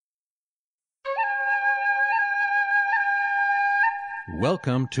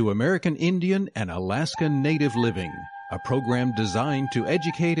Welcome to American Indian and Alaska Native Living, a program designed to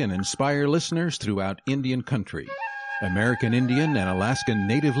educate and inspire listeners throughout Indian country. American Indian and Alaska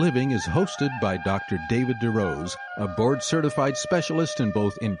Native Living is hosted by Dr. David DeRose, a board-certified specialist in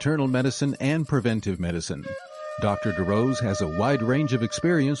both internal medicine and preventive medicine. Dr. DeRose has a wide range of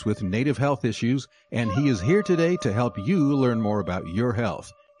experience with Native health issues, and he is here today to help you learn more about your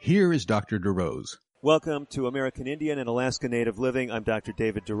health. Here is Dr. DeRose. Welcome to American Indian and Alaska Native Living. I'm Dr.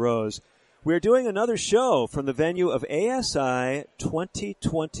 David DeRose. We're doing another show from the venue of ASI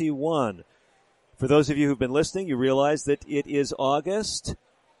 2021. For those of you who've been listening, you realize that it is August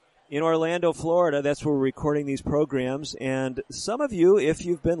in Orlando, Florida. That's where we're recording these programs. And some of you, if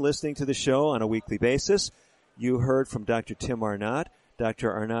you've been listening to the show on a weekly basis, you heard from Dr. Tim Arnott.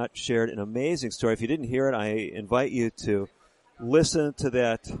 Dr. Arnott shared an amazing story. If you didn't hear it, I invite you to listen to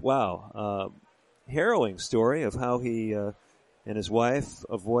that, harrowing story of how he and his wife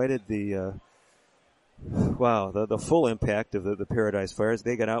avoided the full impact of the Paradise Fires.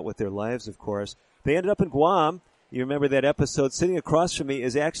 They got out with their lives, of course. They ended up in Guam. You remember that episode. Sitting across from me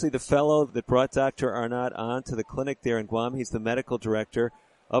is actually the fellow that brought Dr. Arnott on to the clinic there in Guam. He's the medical director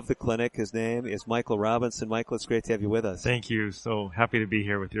of the clinic. His name is Michael Robinson. Michael, it's great to have you with us. Thank you. So happy to be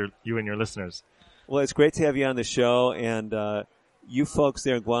here with you and your listeners. Well, it's great to have you on the show, and you folks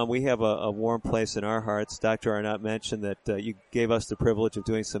there in Guam, we have a warm place in our hearts. Dr. Arnott mentioned that you gave us the privilege of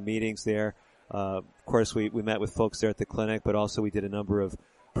doing some meetings there. Of course, we met with folks there at the clinic, but also we did a number of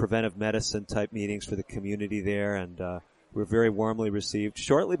preventive medicine type meetings for the community there, and we were very warmly received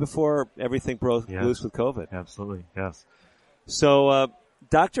shortly before everything broke loose with COVID. Absolutely, yes. So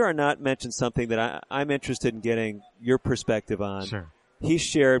Dr. Arnott mentioned something that I'm interested in getting your perspective on. Sure. He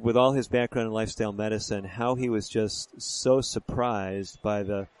shared, with all his background in lifestyle medicine, how he was just so surprised by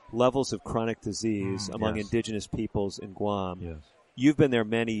the levels of chronic disease among indigenous peoples in Guam. Yes. You've been there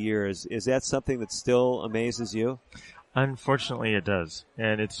many years. Is that something that still amazes you? Unfortunately, it does.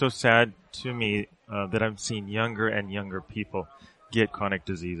 And it's so sad to me that I'm seeing younger and younger people get chronic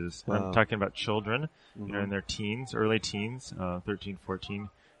diseases. Wow. I'm talking about children, in their teens, early teens, 13, 14,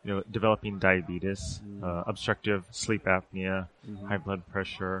 developing diabetes, obstructive sleep apnea, high blood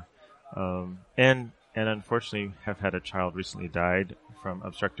pressure, and unfortunately have had a child recently died from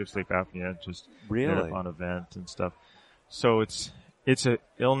obstructive sleep apnea, just on a vent and stuff. So it's an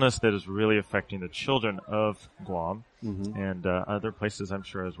illness that is really affecting the children of Guam and other places, I'm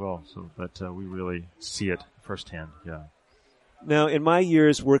sure, as well. So, but we really see it firsthand. Yeah. Now, in my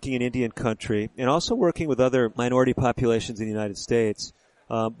years working in Indian country and also working with other minority populations in the United States,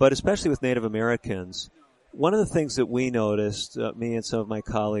 but especially with Native Americans, one of the things that we noticed, me and some of my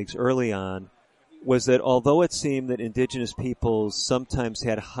colleagues early on, was that although it seemed that indigenous peoples sometimes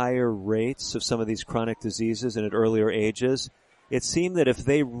had higher rates of some of these chronic diseases and at earlier ages, it seemed that if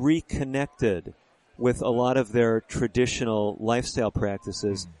they reconnected with a lot of their traditional lifestyle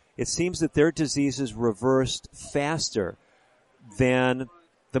practices, it seems that their diseases reversed faster than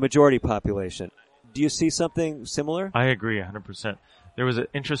the majority population. Do you see something similar? I agree 100%. There was an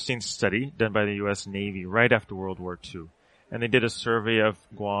interesting study done by the U.S. Navy right after World War II, and they did a survey of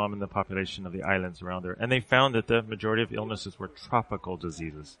Guam and the population of the islands around there, and they found that the majority of illnesses were tropical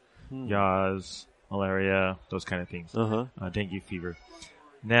diseases, yaws, malaria, those kind of things, dengue fever.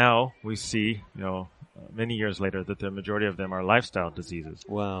 Now we see, many years later, that the majority of them are lifestyle diseases.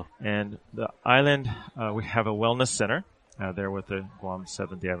 Wow. And the island, we have a wellness center there with the Guam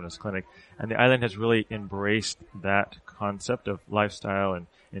Seventh-day Adventist Clinic. And the island has really embraced that concept of lifestyle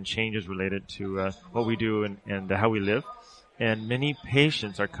and changes related to what we do and how we live. And many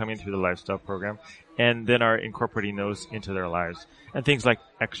patients are coming through the lifestyle program and then are incorporating those into their lives. And things like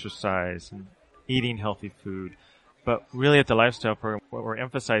exercise and eating healthy food. But really at the lifestyle program, what we're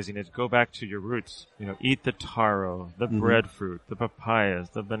emphasizing is go back to your roots. Eat the taro, the breadfruit, the papayas,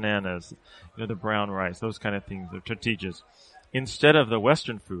 the bananas, the brown rice, those kind of things, the tortillas. Instead of the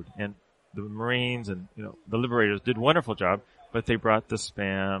Western food. And the Marines and, the Liberators did a wonderful job, but they brought the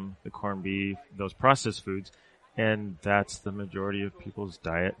Spam, the corned beef, those processed foods. And that's the majority of people's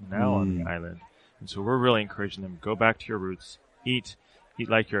diet now on the island. And so we're really encouraging them, go back to your roots, eat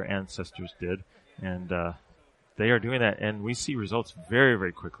like your ancestors did. And, they are doing that, and we see results very,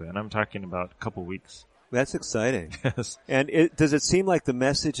 very quickly. And I'm talking about a couple weeks. That's exciting. Yes. And does it seem like the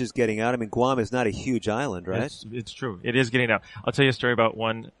message is getting out? I mean, Guam is not a huge island, right? It's true. It is getting out. I'll tell you a story about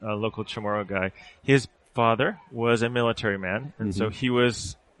one local Chamorro guy. His father was a military man, and so he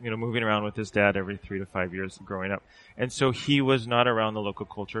was, moving around with his dad every 3 to 5 years growing up. And so he was not around the local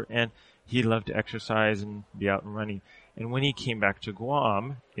culture, and he loved to exercise and be out and running. And when he came back to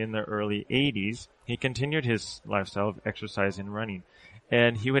Guam in the early 80s, he continued his lifestyle of exercise and running.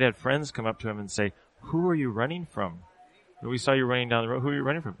 And he would have friends come up to him and say, "Who are you running from? We saw you running down the road. Who are you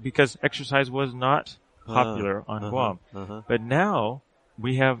running from?" Because exercise was not popular on Guam. But now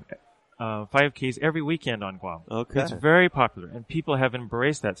we have 5Ks every weekend on Guam. Okay. It's very popular, and people have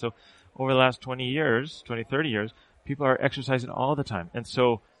embraced that. So over the last 20 years, 30 years, people are exercising all the time. And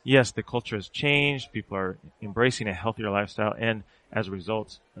so, yes, the culture has changed. People are embracing a healthier lifestyle, and as a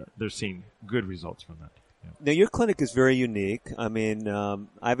result, they're seeing good results from that. Yeah. Now, your clinic is very unique. I mean,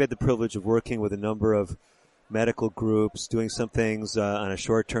 I've had the privilege of working with a number of medical groups, doing some things on a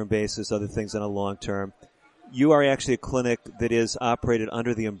short-term basis, other things on a long-term. You are actually a clinic that is operated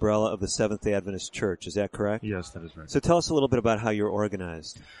under the umbrella of the Seventh-day Adventist Church. Is that correct? Yes, that is right. So tell us a little bit about how you're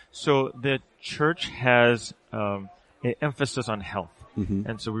organized. So the church has an emphasis on health.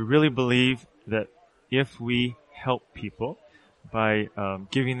 And so we really believe that if we help people by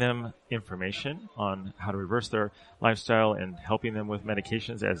giving them information on how to reverse their lifestyle and helping them with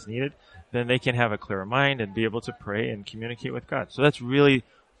medications as needed, then they can have a clearer mind and be able to pray and communicate with God. So that's really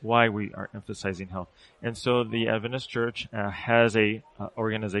why we are emphasizing health. And so the Adventist Church has a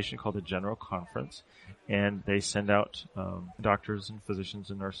organization called the General Conference, and they send out doctors and physicians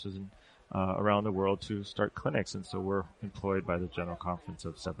and nurses and around the world to start clinics. And so we're employed by the General Conference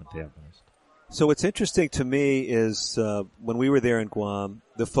of Seventh-day Adventists. So what's interesting to me is when we were there in Guam,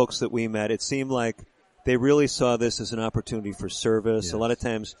 the folks that we met, it seemed like they really saw this as an opportunity for service. Yes. A lot of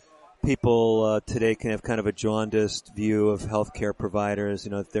times people today can have kind of a jaundiced view of healthcare providers,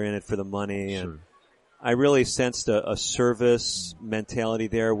 you know, if they're in it for the money. Sure. And I really sensed a service mentality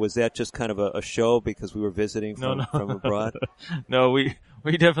there. Was that just kind of a show because we were visiting from abroad? No, we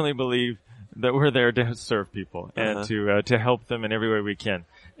definitely believe that we're there to serve people and to help them in every way we can.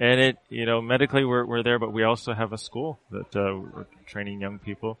 And medically we're there, but we also have a school that we're training young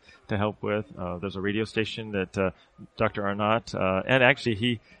people to help with. There's a radio station that Dr. Arnott, and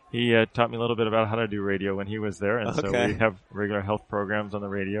actually he taught me a little bit about how to do radio when he was there. And so we have regular health programs on the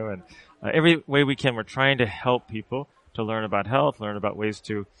radio, and every way we can, we're trying to help people to learn about health, learn about ways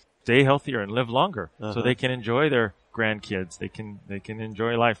to stay healthier and live longer so they can enjoy their grandkids. They can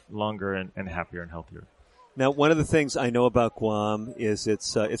enjoy life longer and happier and healthier. Now, one of the things I know about Guam is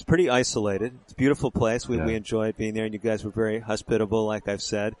it's pretty isolated. It's a beautiful place. We enjoyed being there, and you guys were very hospitable, like I've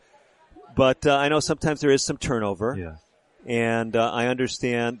said. But I know sometimes there is some turnover. Yeah. And I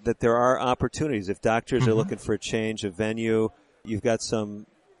understand that there are opportunities. If doctors are looking for a change of venue, you've got some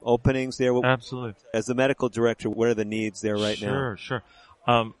openings there. Absolutely. As the medical director, what are the needs there right now? Sure.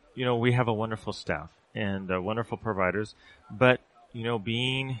 We have a wonderful staff and wonderful providers, but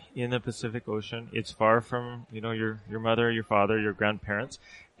being in the Pacific Ocean, it's far from, your mother, your father, your grandparents,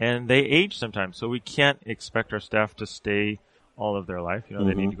 and they age sometimes. So we can't expect our staff to stay all of their life.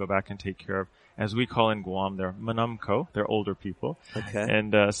 They need to go back and take care of, as we call in Guam, they're manamko. They're older people. Okay.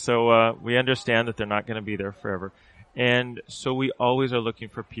 And so we understand that they're not going to be there forever. And so we always are looking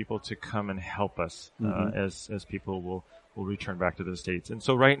for people to come and help us as people will return back to the States. And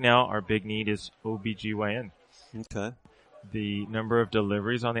so right now our big need is OBGYN. Okay. The number of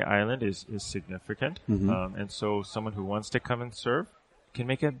deliveries on the island is significant. And so someone who wants to come and serve can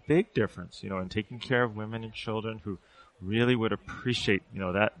make a big difference, in taking care of women and children who really would appreciate,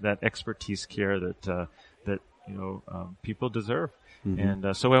 that expertise care that people deserve.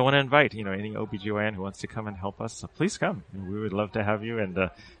 And so I want to invite, any OBGYN who wants to come and help us, please come. We would love to have you and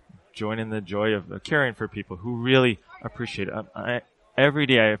join in the joy of caring for people who really appreciate it. Every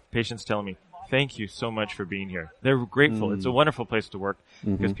day I have patients telling me, "Thank you so much for being here." They're grateful. It's a wonderful place to work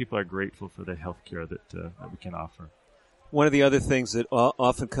because people are grateful for the health care that we can offer. One of the other things that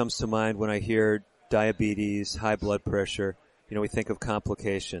often comes to mind when I hear diabetes, high blood pressure, we think of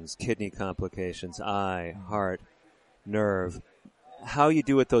complications, kidney complications, eye, heart, nerve. How you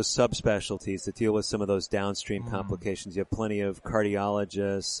do with those subspecialties that deal with some of those downstream complications? You have plenty of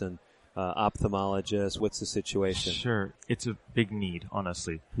cardiologists and ophthalmologists. What's the situation? Sure. It's a big need,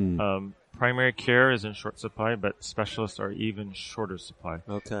 honestly. Primary care is in short supply, but specialists are even shorter supply.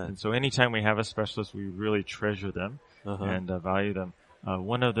 Okay. And so anytime we have a specialist, we really treasure them and value them.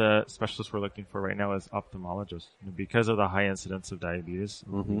 One of the specialists we're looking for right now is ophthalmologist. Because of the high incidence of diabetes,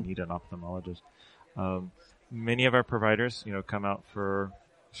 we need an ophthalmologist. Many of our providers, come out for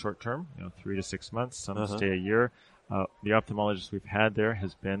short term, 3 to 6 months. Some stay a year. The ophthalmologist we've had there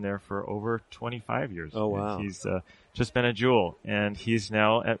has been there for over 25 years. Oh, wow. And he's just been a jewel, and he's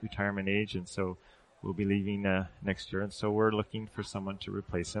now at retirement age, and so we'll be leaving next year. And so we're looking for someone to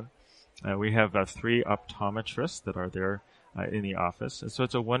replace him. We have 3 optometrists that are there in the office. And so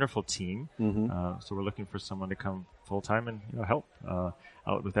it's a wonderful team. Mm-hmm. So we're looking for someone to come full time and help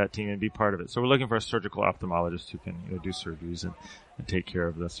out with that team and be part of it. So we're looking for a surgical ophthalmologist who can do surgeries and take care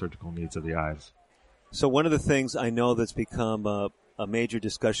of the surgical needs of the eyes. So one of the things I know that's become a major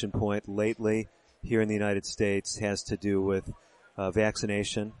discussion point lately here in the United States has to do with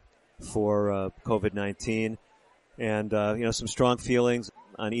vaccination for COVID-19, and some strong feelings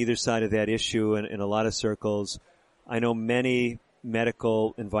on either side of that issue in a lot of circles. I know many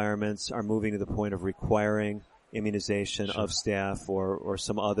medical environments are moving to the point of requiring immunization of staff or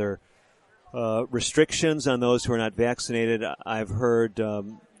some other restrictions on those who are not vaccinated. I've heard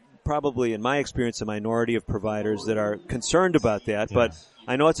probably, in my experience, a minority of providers that are concerned about that, but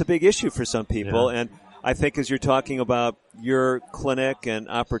I know it's a big issue for some people, and I think as you're talking about your clinic and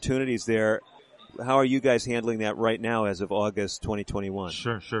opportunities there, how are you guys handling that right now as of August 2021?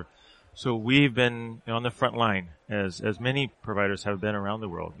 Sure. So we've been on the front line, as many providers have been around the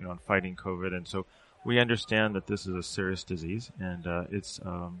world, on fighting COVID, and so we understand that this is a serious disease, and it's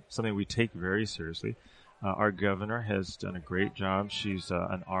something we take very seriously. Our governor has done a great job. She's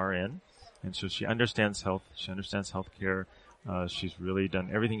an RN, and so she understands health. She understands healthcare. She's really done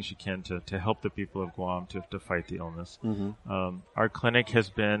everything she can to help the people of Guam to fight the illness. Mm-hmm. Our clinic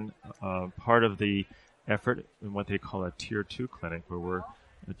has been part of the effort in what they call a Tier 2 clinic, where we're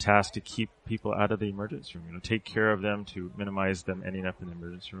tasked to keep people out of the emergency room, take care of them, to minimize them ending up in the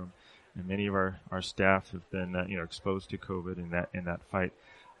emergency room. And many of our staff have been exposed to COVID in that fight.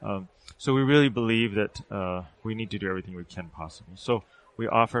 So we really believe that we need to do everything we can possible. So we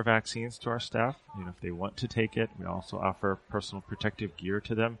offer vaccines to our staff, if they want to take it. We also offer personal protective gear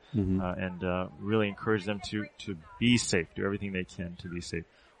to them, and really encourage them to be safe, do everything they can to be safe.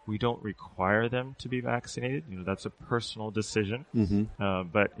 We don't require them to be vaccinated. That's a personal decision.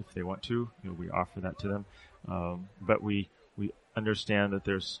 But if they want to, we offer that to them. But we understand that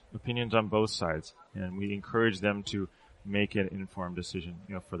there's opinions on both sides, and we encourage them to make an informed decision,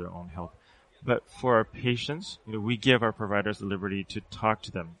 for their own health. But for our patients, we give our providers the liberty to talk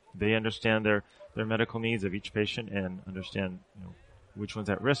to them. They understand their medical needs of each patient and understand, which one's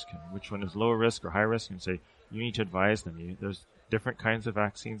at risk and which one is low risk or high risk, and say, you need to advise them. There's different kinds of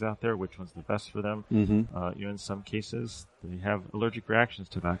vaccines out there, which one's the best for them. In some cases, they have allergic reactions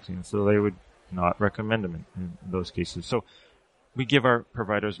to vaccines, so they would not recommend them in those cases. So we give our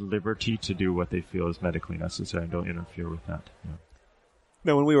providers liberty to do what they feel is medically necessary and don't interfere with that.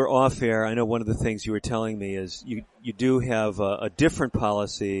 Now, when we were off air, I know one of the things you were telling me is you do have a different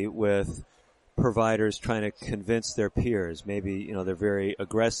policy with providers trying to convince their peers. Maybe, they're very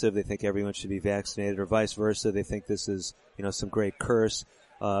aggressive. They think everyone should be vaccinated, or vice versa. They think this is, some great curse.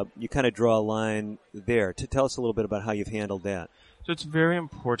 You kind of draw a line there. To tell us a little bit about how you've handled that. So it's very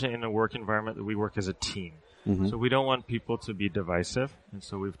important in a work environment that we work as a team. So we don't want people to be divisive, and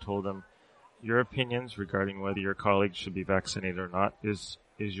so we've told them, your opinions regarding whether your colleagues should be vaccinated or not is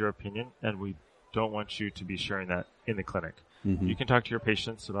your opinion, and we don't want you to be sharing that in the clinic. You can talk to your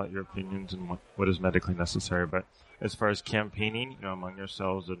patients about your opinions and what is medically necessary, but as far as campaigning, among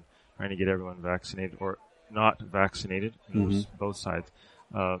yourselves and trying to get everyone vaccinated or not vaccinated, both sides,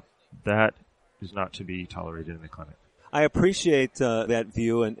 that is not to be tolerated in the clinic. I appreciate that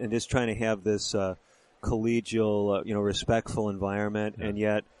view and just trying to have this collegial, respectful environment, and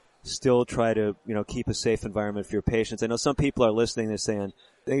yet still try to, keep a safe environment for your patients. I know some people are listening, they're saying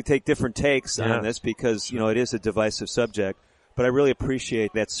they take different takes on this because, it is a divisive subject, but I really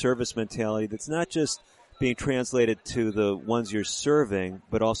appreciate that service mentality that's not just being translated to the ones you're serving,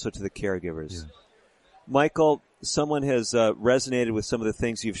 but also to the caregivers. Michael, someone has resonated with some of the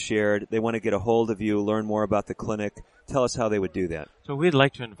things you've shared. They want to get a hold of you, learn more about the clinic. Tell us how they would do that. So we'd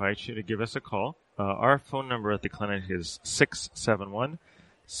like to invite you to give us a call. Our phone number at the clinic is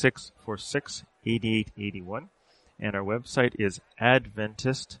 671-646-8881. And our website is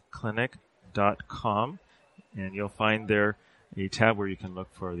adventistclinic.com. And you'll find there a tab where you can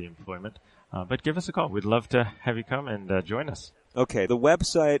look for the employment. But give us a call. We'd love to have you come and join us. Okay, the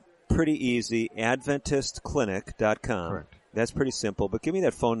website, pretty easy, adventistclinic.com. Correct. That's pretty simple, but give me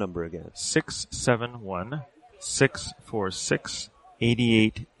that phone number again.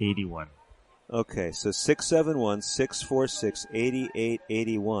 671-646-8881. Okay, so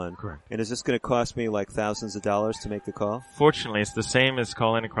 671-646-8881. Correct. And is this going to cost me like thousands of dollars to make the call? Fortunately, it's the same as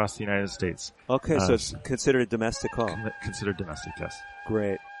calling across the United States. Okay, so it's considered a domestic call. Considered domestic, yes.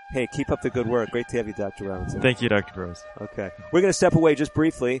 Great. Hey, keep up the good work. Great to have you, Dr. Robinson. Thank you, Dr. DeRose. Okay. We're going to step away just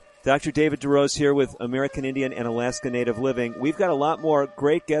briefly. Dr. David DeRose here with American Indian and Alaska Native Living. We've got a lot more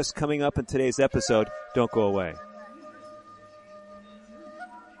great guests coming up in today's episode. Don't go away.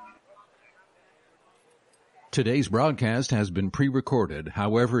 Today's broadcast has been pre-recorded.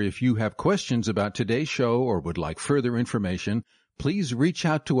 However, if you have questions about today's show or would like further information, please reach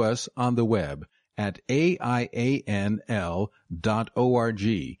out to us on the web at AIANL.org.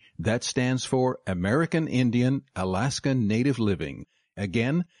 That stands for American Indian Alaska Native Living.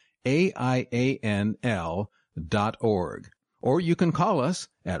 Again, AIANL.org. Or you can call us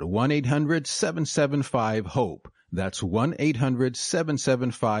at 1-800-775-HOPE. That's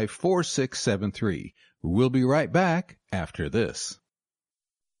 1-800-775-4673. We'll be right back after this.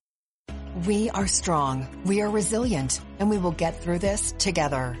 We are strong, we are resilient, and we will get through this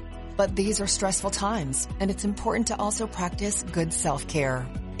together. But these are stressful times, and it's important to also practice good self-care.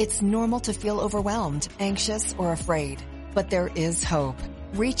 It's normal to feel overwhelmed, anxious, or afraid. But there is hope.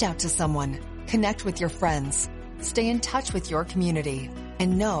 Reach out to someone. Connect with your friends. Stay in touch with your community.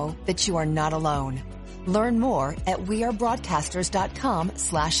 And know that you are not alone. Learn more at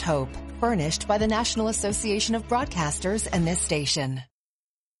wearebroadcasters.com/hope. Furnished by the National Association of Broadcasters and this station.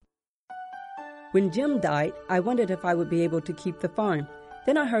 When Jim died, I wondered if I would be able to keep the farm.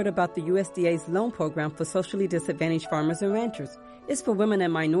 Then I heard about the USDA's loan program for socially disadvantaged farmers and ranchers. It's for women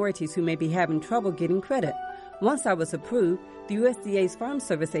and minorities who may be having trouble getting credit. Once I was approved, the USDA's Farm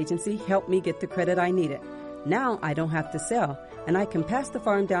Service Agency helped me get the credit I needed. Now I don't have to sell, and I can pass the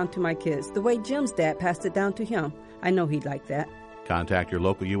farm down to my kids the way Jim's dad passed it down to him. I know he'd like that. Contact your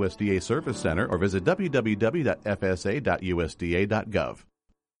local USDA Service Center or visit www.fsa.usda.gov.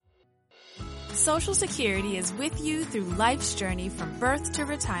 Social Security is with you through life's journey from birth to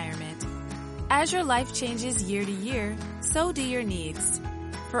retirement. As your life changes year to year, so do your needs.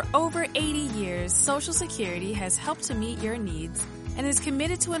 For over 80 years, Social Security has helped to meet your needs and is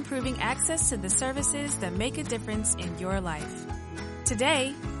committed to improving access to the services that make a difference in your life.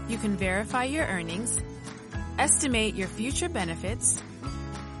 Today, you can verify your earnings, estimate your future benefits,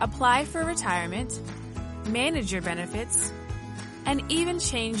 apply for retirement, manage your benefits, and even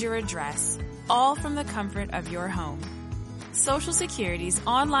change your address, all from the comfort of your home. Social Security's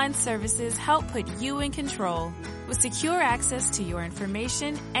online services help put you in control with secure access to your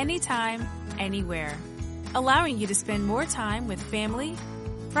information anytime, anywhere, allowing you to spend more time with family,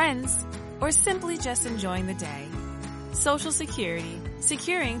 friends, or simply just enjoying the day. Social Security,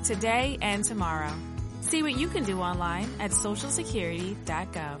 securing today and tomorrow. See what you can do online at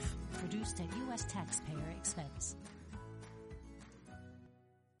socialsecurity.gov. Produced at U.S. taxpayer expense.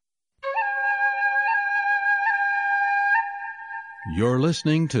 You're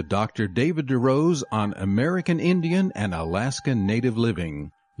listening to Dr. David DeRose on American Indian and Alaska Native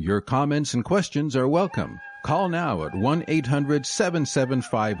Living. Your comments and questions are welcome. Call now at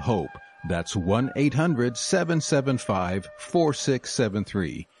 1-800-775-HOPE. That's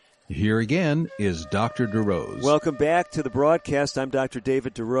 1-800-775-4673. Here again is Dr. DeRose. Welcome back to the broadcast. I'm Dr.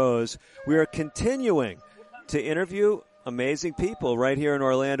 David DeRose. We are continuing to interview amazing people right here in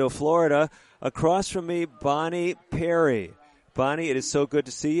Orlando, Florida. Across from me, Bonnie Perry. Bonnie, it is so good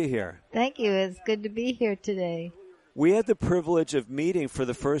to see you here. Thank you. It's good to be here today. We had the privilege of meeting for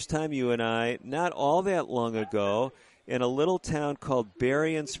the first time, you and I, not all that long ago, in a little town called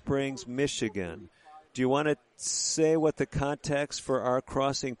Berrien Springs, Michigan. Do you want to say what the context for our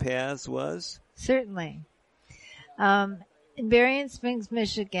crossing paths was? Certainly. In Berrien Springs,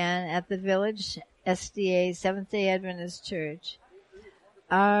 Michigan, at the Village SDA Seventh-day Adventist Church,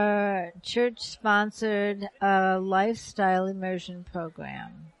 our church sponsored a lifestyle immersion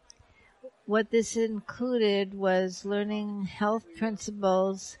program. What this included was learning health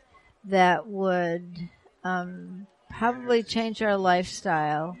principles that would probably change our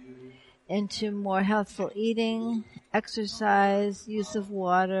lifestyle into more healthful eating, exercise, use of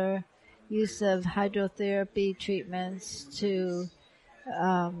water, use of hydrotherapy treatments to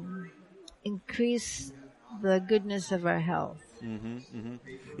increase the goodness of our health. Mm-hmm, mm-hmm.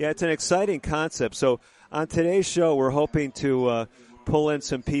 Yeah, it's an exciting concept. So on today's show, we're hoping to pull in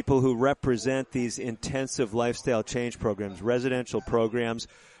some people who represent these intensive lifestyle change programs, residential programs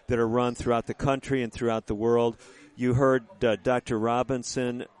that are run throughout the country and throughout the world. You heard Dr.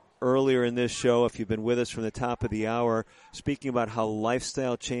 Robinson earlier in this show, if you've been with us from the top of the hour, speaking about how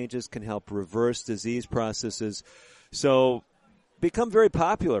lifestyle changes can help reverse disease processes. So become very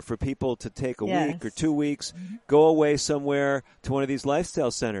popular for people to take a week or 2 weeks, go away somewhere to one of these lifestyle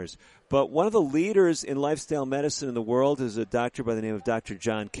centers. But one of the leaders in lifestyle medicine in the world is a doctor by the name of Dr.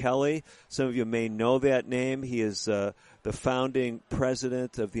 John Kelly. Some of you may know that name. He is the founding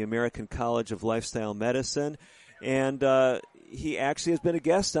president of the American College of Lifestyle Medicine. And he actually has been a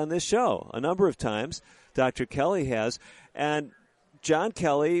guest on this show a number of times. Dr. Kelly has. And John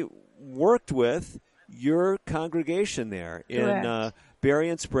Kelly worked with your congregation there in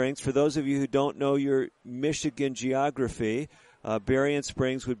Berrien Springs. For those of you who don't know your Michigan geography, Berrien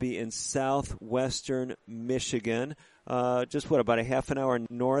Springs would be in southwestern Michigan, just about a half an hour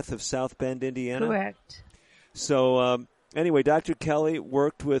north of South Bend, Indiana? Correct. So anyway, Dr. Kelly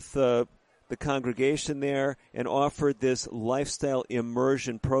worked with the congregation there and offered this lifestyle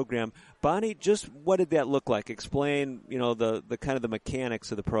immersion program. Bonnie, just what did that look like? Explain, the kind of the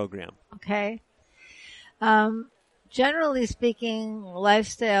mechanics of the program. Okay. Generally speaking,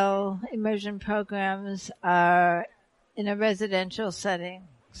 lifestyle immersion programs are in a residential setting.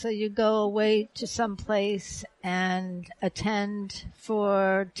 So you go away to some place and attend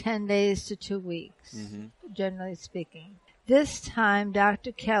for 10 days to 2 weeks, generally speaking. This time,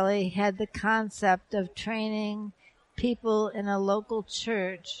 Dr. Kelly had the concept of training people in a local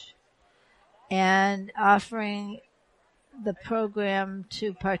church and offering the program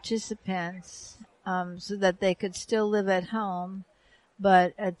to participants so that they could still live at home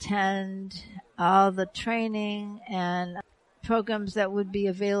but attend all the training and programs that would be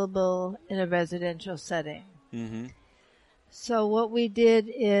available in a residential setting. Mm-hmm. So what we did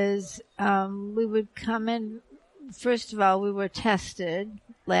is we would come in. First of all, we were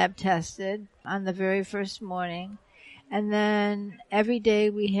lab tested on the very first morning. And then every day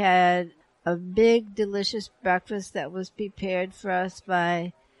we had a big, delicious breakfast that was prepared for us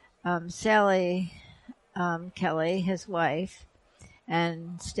by Sally Kelly, his wife,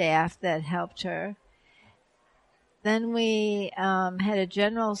 and staff that helped her. Then we had a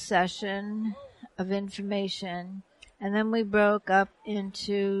general session of information, and then we broke up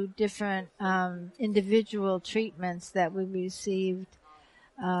into different individual treatments that we received,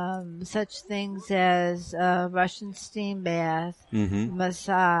 such things as Russian steam bath,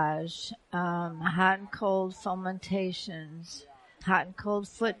 massage, hot and cold fomentations, hot and cold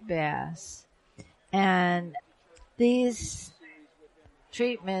foot baths. And these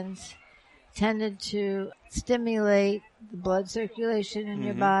treatments tended to stimulate the blood circulation in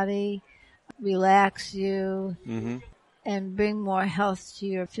your body, relax you, and bring more health to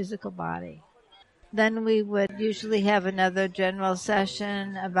your physical body. Then we would usually have another general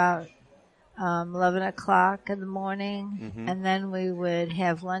session about 11 o'clock in the morning, and then we would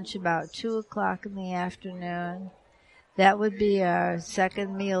have lunch about 2 o'clock in the afternoon. That would be our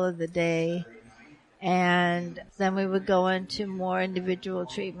second meal of the day. And then we would go into more individual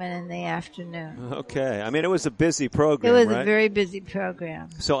treatment in the afternoon. Okay. I mean, it was a busy program, It was right? a very busy program.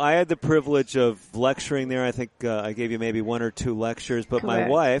 So I had the privilege of lecturing there. I think I gave you maybe 1 or 2 lectures. But my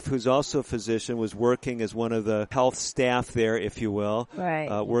wife, who's also a physician, was working as one of the health staff there, if you will.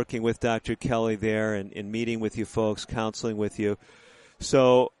 Right. Working with Dr. Kelly there and meeting with you folks, counseling with you.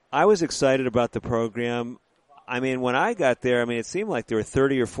 So I was excited about the program. I mean, when I got there, it seemed like there were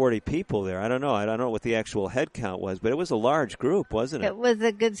 30 or 40 people there. I don't know what the actual head count was, but it was a large group, wasn't it? It was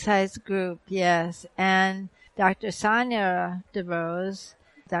a good-sized group, yes. And Dr. Sonia DeRose,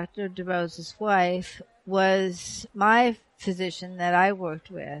 Dr. DeRose's wife, was my physician that I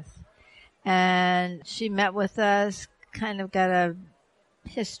worked with. And she met with us, kind of got a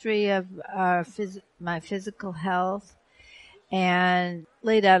history of my physical health, and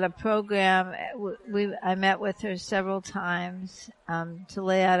laid out a program. I met with her several times to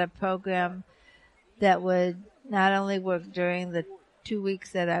lay out a program that would not only work during the 2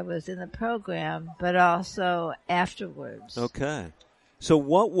 weeks that I was in the program, but also afterwards. Okay. So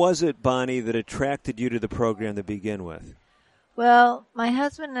what was it, Bonnie, that attracted you to the program to begin with? Well, my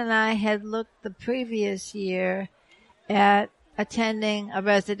husband and I had looked the previous year at attending a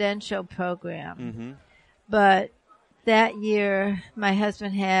residential program. But that year, my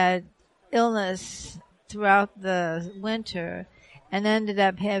husband had illness throughout the winter and ended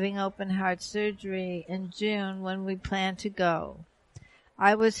up having open heart surgery in June when we planned to go.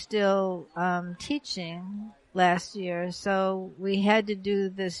 I was still teaching last year, so we had to do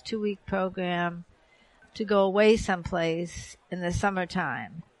this 2-week program to go away someplace in the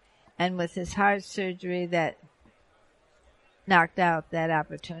summertime. And with his heart surgery, that knocked out that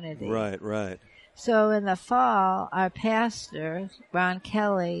opportunity. Right. So in the fall, our pastor, Ron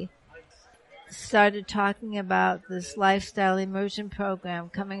Kelly, started talking about this lifestyle immersion program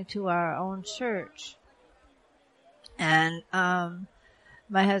coming to our own church. And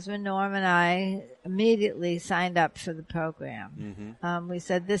my husband Norm and I immediately signed up for the program. We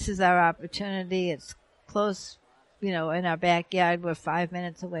said, this is our opportunity. It's close, in our backyard. We're 5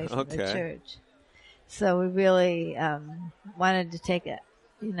 minutes away from the church. So we really wanted to take it,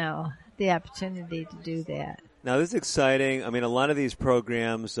 the opportunity to do that. Now, this is exciting. A lot of these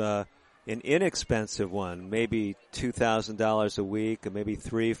programs, an inexpensive one, maybe $2,000 a week, or maybe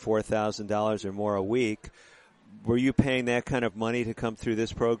 $3,000-$4,000 or more a week. Were you paying that kind of money to come through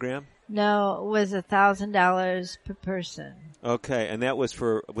this program? No, it was $1,000 per person. Okay, and that was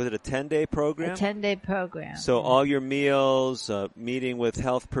was it a 10-day program? A 10-day program. So all your meals, meeting with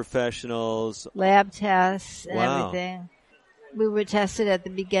health professionals. Lab tests and Wow. everything. We were tested at the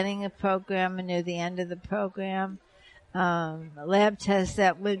beginning of the program and near the end of the program. Lab tests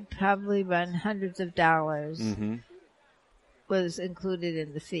that would probably run hundreds of dollars was included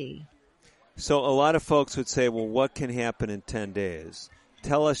in the fee. So a lot of folks would say, well, what can happen in 10 days?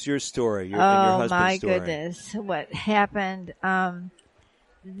 Tell us your story, and your Oh, husband's my story. goodness. What happened,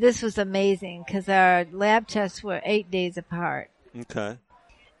 this was amazing because our lab tests were 8 days apart. Okay.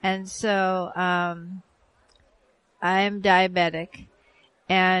 And so I am diabetic,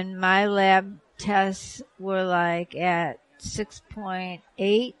 and my lab tests were like at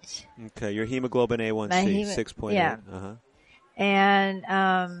 6.8. Okay, your hemoglobin A1C, 6.8. Yeah. Uh-huh.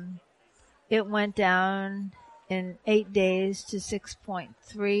 And it went down in 8 days to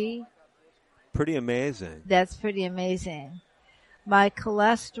 6.3. Pretty amazing. That's pretty amazing. My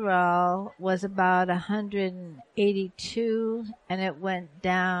cholesterol was about 182, and it went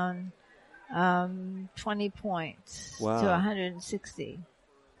down 20 points to 160.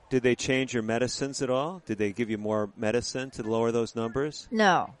 Did they change your medicines at all? Did they give you more medicine to lower those numbers?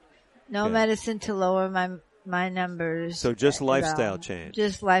 No Okay. medicine to lower my numbers. So just at lifestyle all. change.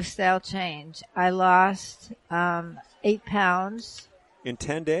 Just lifestyle change. I lost 8 pounds In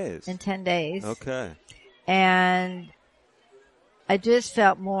 10 days? in 10 days. Okay. And I just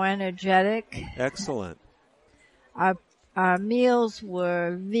felt more energetic. Excellent. Our meals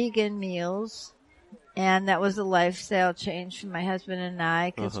were vegan meals, and that was a lifestyle change for my husband and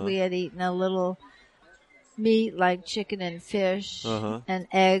I because we had eaten a little meat like chicken and fish and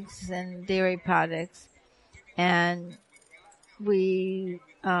eggs and dairy products. And we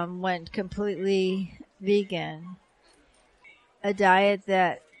went completely vegan. A diet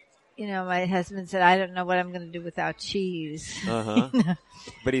that, my husband said, I don't know what I'm going to do without cheese.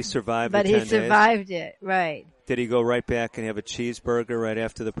 But he survived But the 10 he survived it, right. Did he go right back and have a cheeseburger right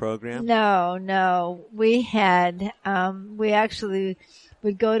after the program? No. We had, we actually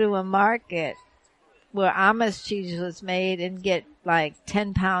would go to a market where Amish cheese was made and get like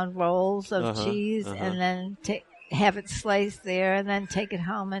 10-pound rolls of cheese and then have it sliced there and then take it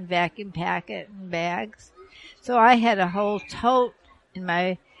home and vacuum pack it in bags. So I had a whole tote in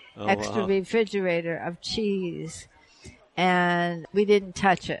my extra refrigerator of cheese, and we didn't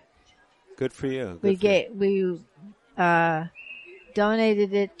touch it. Good for you. We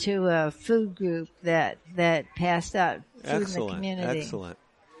donated it to a food group that passed out food in the community. Excellent.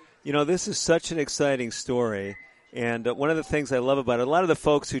 This is such an exciting story. And one of the things I love about it, a lot of the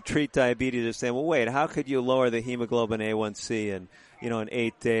folks who treat diabetes are saying, well, wait, how could you lower the hemoglobin A1C in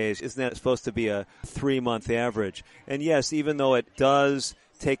 8 days? Isn't that supposed to be a 3-month average? And yes, even though it does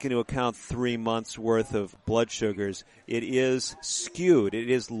take into account 3 months worth of blood sugars, it is skewed. It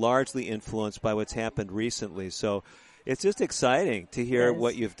is largely influenced by what's happened recently. So it's just exciting to hear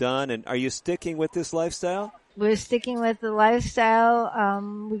what you've done. And are you sticking with this lifestyle? We're sticking with the lifestyle.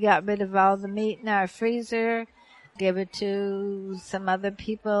 We got rid of all the meat in our freezer, gave it to some other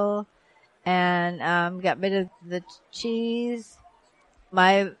people, and got rid of the cheese.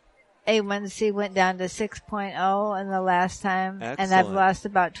 My A1C went down to 6.0 in the last time. Excellent. And I've lost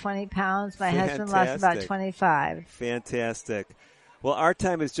about 20 pounds. My husband lost about 25. Fantastic. Well, our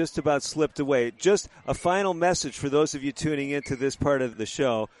time has just about slipped away. Just a final message for those of you tuning into this part of the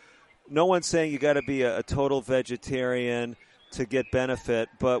show. No one's saying you got to be a total vegetarian to get benefit,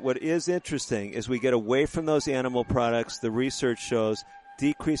 but what is interesting is we get away from those animal products. The research shows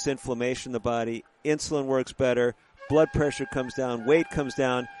decreased inflammation in the body, insulin works better, blood pressure comes down, weight comes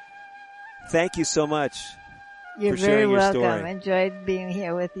down. Thank you so much You're for sharing very your welcome. story. Enjoyed being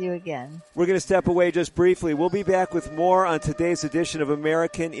here with you again. We're going to step away just briefly. We'll be back with more on today's edition of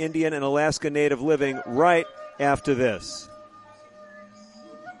American Indian and Alaska Native Living right after this.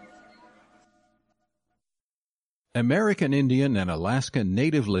 American Indian and Alaska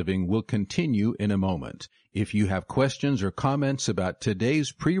Native Living will continue in a moment. If you have questions or comments about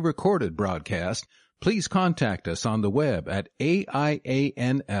today's pre-recorded broadcast, please contact us on the web at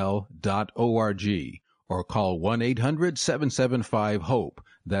aianl.org or call 1-800-775-HOPE.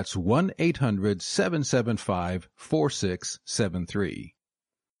 That's 1-800-775-4673.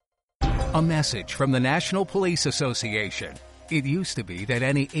 A message from the National Police Association. It used to be that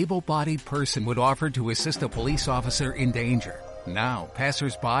any able-bodied person would offer to assist a police officer in danger. Now,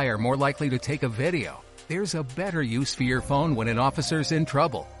 passers-by are more likely to take a video. There's a better use for your phone when an officer's in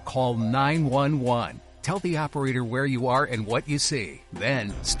trouble. Call 911. Tell the operator where you are and what you see.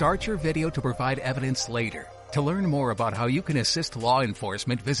 Then, start your video to provide evidence later. To learn more about how you can assist law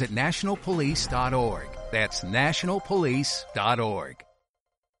enforcement, visit nationalpolice.org. That's nationalpolice.org.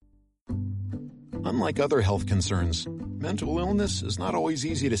 Unlike other health concerns, mental illness is not always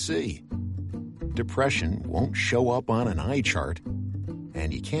easy to see. Depression won't show up on an eye chart,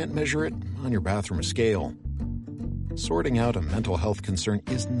 and you can't measure it on your bathroom scale. Sorting out a mental health concern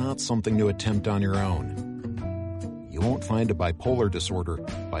is not something to attempt on your own. You won't find a bipolar disorder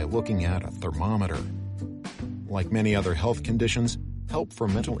by looking at a thermometer. Like many other health conditions, help for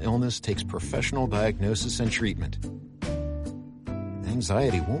mental illness takes professional diagnosis and treatment.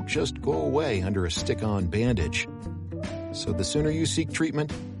 Anxiety won't just go away under a stick-on bandage. So the sooner you seek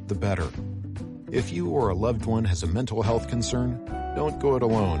treatment, the better. If you or a loved one has a mental health concern, don't go it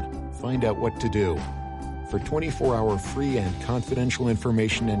alone. Find out what to do. For 24-hour free and confidential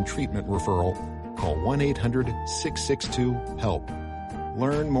information and treatment referral, call 1-800-662-HELP.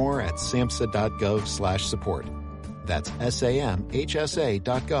 Learn more at samhsa.gov/support. That's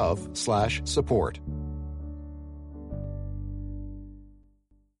samhsa.gov/support.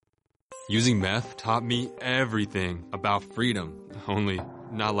 Using meth taught me everything about freedom, only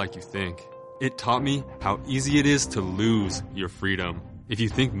not like you think. It taught me how easy it is to lose your freedom. If you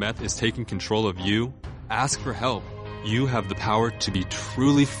think meth is taking control of you, ask for help. You have the power to be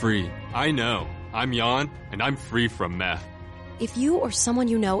truly free. I know. I'm Jan, and I'm free from meth. If you or someone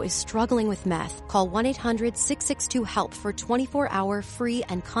you know is struggling with meth, call 1-800-662-HELP for 24-hour free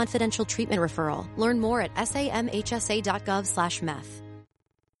and confidential treatment referral. Learn more at samhsa.gov/meth.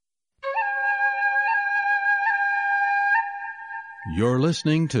 You're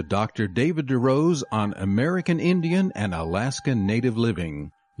listening to Dr. David DeRose on American Indian and Alaska Native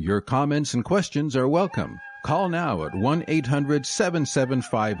Living. Your comments and questions are welcome. Call now at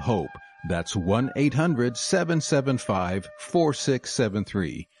 1-800-775-HOPE. That's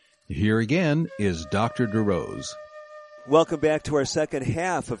 1-800-775-4673. Here again is Dr. DeRose. Welcome back to our second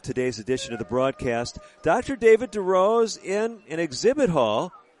half of today's edition of the broadcast. Dr. David DeRose in an exhibit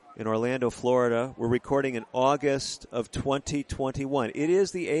hall in Orlando, Florida. We're recording in August of 2021. It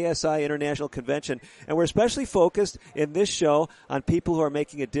is the ASI International Convention, and we're especially focused in this show on people who are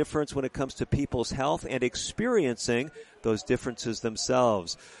making a difference when it comes to people's health and experiencing those differences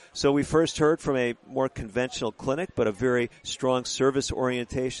themselves. So we first heard from a more conventional clinic, but a very strong service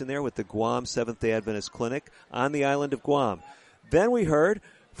orientation there with the Guam Seventh-day Adventist Clinic on the island of Guam. Then we heard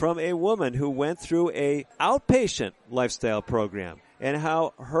from a woman who went through a outpatient lifestyle program and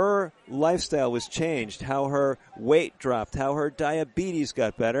how her lifestyle was changed, how her weight dropped, how her diabetes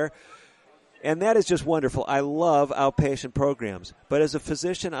got better. And that is just wonderful. I love outpatient programs. But as a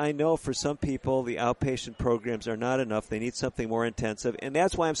physician, I know for some people the outpatient programs are not enough. They need something more intensive. And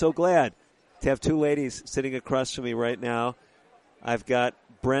that's why I'm so glad to have two ladies sitting across from me right now. I've got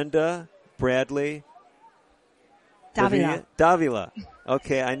Brenda Bradley Davila.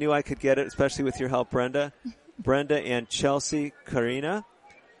 Okay, I knew I could get it, especially with your help, Brenda. Brenda and Chelsea Karina.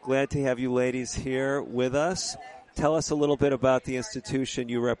 Glad to have you ladies here with us. Tell us a little bit about the institution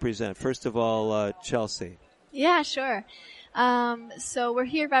you represent. First of all, Chelsea. Yeah, sure. So we're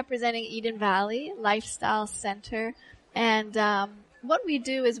here representing Eden Valley Lifestyle Center. And what we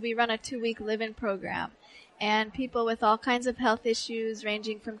do is we run a 2-week live-in program. And people with all kinds of health issues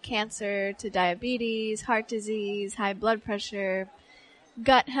ranging from cancer to diabetes, heart disease, high blood pressure,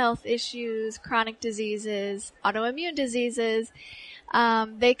 gut health issues, chronic diseases, autoimmune diseases.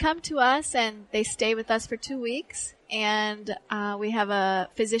 They come to us and they stay with us for 2 weeks. And we have a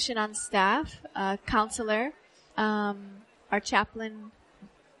physician on staff, a counselor, our chaplain,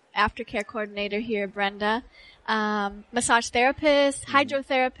 aftercare coordinator here, Brenda, massage therapist,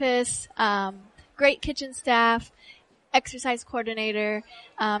 hydrotherapist, great kitchen staff, exercise coordinator.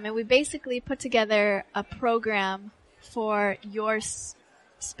 And we basically put together a program for your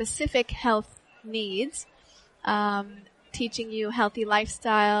specific health needs, teaching you healthy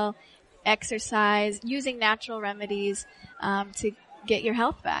lifestyle, exercise, using natural remedies to get your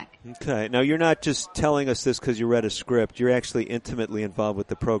health back. Okay. Now, you're not just telling us this because you read a script. You're actually intimately involved with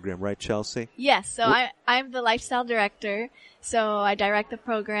the program, right, Chelsea? Yes. So I'm the lifestyle director. So I direct the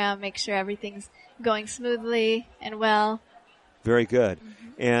program, make sure everything's going smoothly and well. Very good. Mm-hmm.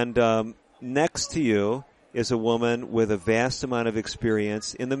 And next to you is a woman with a vast amount of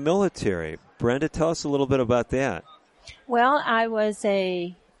experience in the military. Brenda, tell us a little bit about that. Well, I was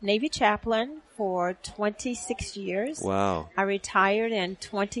a Navy chaplain for 26 years. Wow. I retired in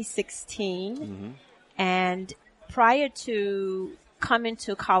 2016. Mm-hmm. And prior to coming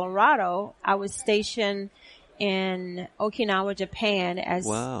to Colorado, I was stationed in Okinawa, Japan as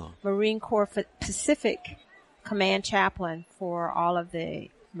Marine Corps Pacific Command Chaplain for all of the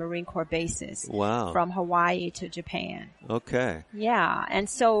Marine Corps bases. Wow. From Hawaii to Japan. Okay. Yeah. And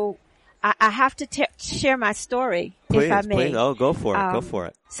so I have to share my story, please, if I may. Please. Oh, go for it. Go for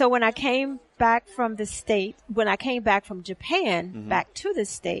it. So when I came back from Japan, back to the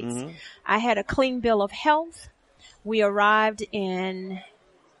States, I had a clean bill of health. We arrived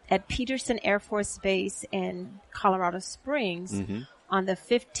at Peterson Air Force Base in Colorado Springs on the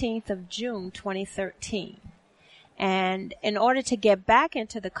 15th of June, 2013. And in order to get back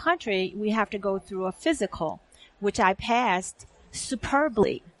into the country, we have to go through a physical, which I passed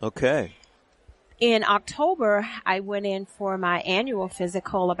superbly. Okay. In October, I went in for my annual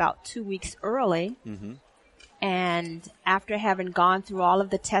physical about 2 weeks early. And after having gone through all of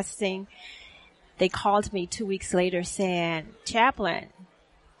the testing, they called me 2 weeks later saying, Chaplain,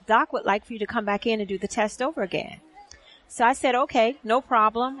 Doc would like for you to come back in and do the test over again. So I said, okay, no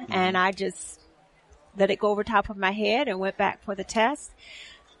problem. And I just let it go over top of my head and went back for the test.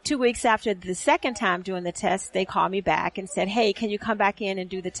 2 weeks after the second time doing the test, they called me back and said, hey, can you come back in and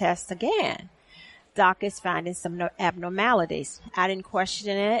do the test again? Doc is finding some abnormalities. I didn't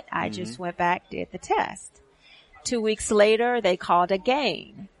question it. I just went back, did the test. 2 weeks later, they called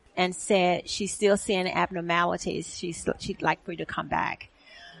again and said she's still seeing abnormalities. She'd like for you to come back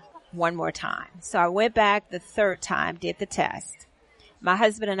one more time. So I went back the third time, did the test. My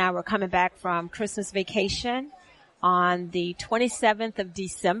husband and I were coming back from Christmas vacation on the 27th of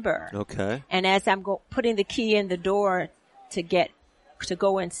December. Okay. And as I'm putting the key in the door to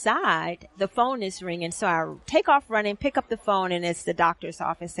go inside, the phone is ringing. So I take off running, pick up the phone, and it's the doctor's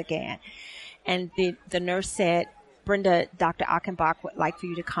office again. And the nurse said, Brenda, Dr. Achenbach would like for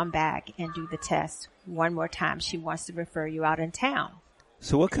you to come back and do the test one more time. She wants to refer you out in town.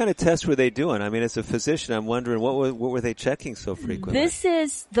 So what kind of tests were they doing? I mean, as a physician, I'm wondering what were they checking so frequently? This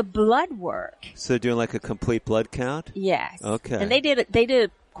is the blood work. So they're doing like a complete blood count? Yes. Okay. And they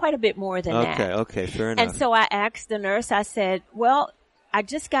did quite a bit more than that. Okay, fair enough. And so I asked the nurse, I said, well, I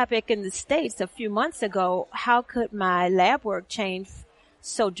just got back in the States a few months ago. How could my lab work change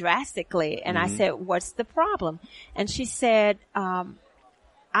so drastically? And I said, what's the problem? And she said,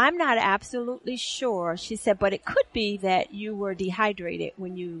 I'm not absolutely sure. She said, but it could be that you were dehydrated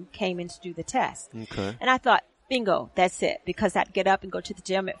when you came in to do the test. Okay. And I thought, bingo, that's it. Because I'd get up and go to the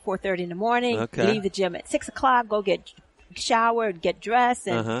gym at 4:30 in the morning, leave the gym at 6 o'clock, go get showered, get dressed,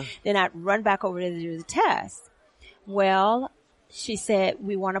 and then I'd run back over to do the test. Well, she said,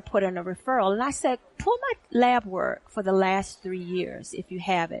 we want to put in a referral. And I said, pull my lab work for the last 3 years if you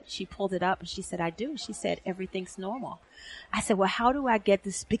have it. She pulled it up and she said, I do. She said, everything's normal. I said, well, how do I get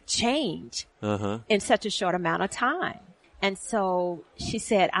this big change in such a short amount of time? And so she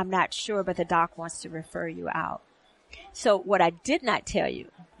said, I'm not sure, but the doc wants to refer you out. So what I did not tell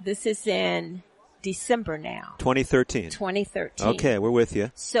you, this is in December now. 2013. 2013. Okay, we're with you.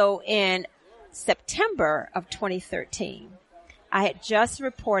 So in September of 2013, I had just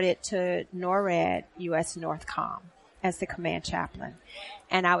reported to NORAD, U.S. Northcom, as the command chaplain.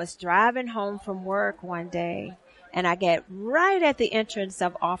 And I was driving home from work one day, and I get right at the entrance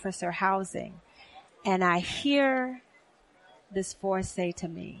of officer housing, and I hear this voice say to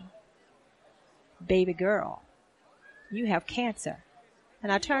me, baby girl, you have cancer.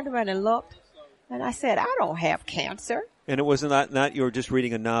 And I turned around and looked, and I said, I don't have cancer. And it was not you were just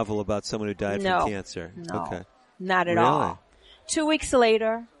reading a novel about someone who died from cancer? No, okay. Not at all. 2 weeks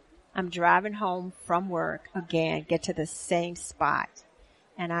later, I'm driving home from work again, get to the same spot,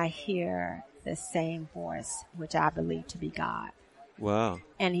 and I hear the same voice, which I believe to be God. Wow.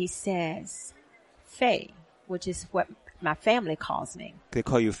 And he says, Faye, which is what my family calls me. They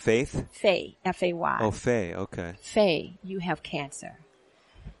call you Faith? Faye, F-A-Y. Oh, Faye, okay. Faye, you have cancer.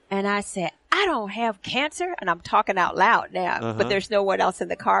 And I said, I don't have cancer. And I'm talking out loud now, but there's no one else in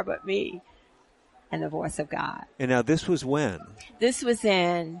the car but me and the voice of God. And now this was when? This was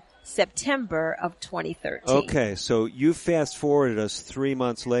in September of 2013. Okay, so you fast forwarded us 3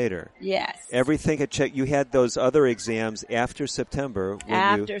 months later. Yes. Everything had checked. You had those other exams after September.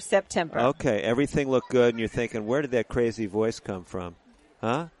 September. Okay, everything looked good, and you're thinking, where did that crazy voice come from?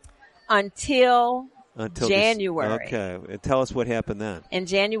 Huh? Until January. Okay, and tell us what happened then. In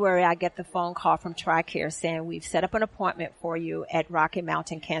January, I get the phone call from TRICARE saying, we've set up an appointment for you at Rocky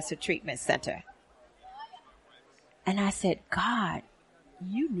Mountain Cancer Treatment Center. And I said, God,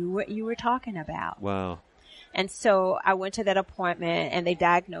 you knew what you were talking about. Wow. And so I went to that appointment, and they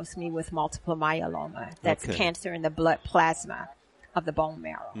diagnosed me with multiple myeloma. That's cancer in the blood plasma of the bone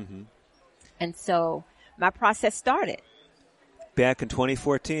marrow. And so my process started. back in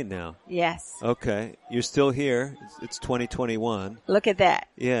 2014 now. Yes. Okay. You're still here. It's 2021. Look at that.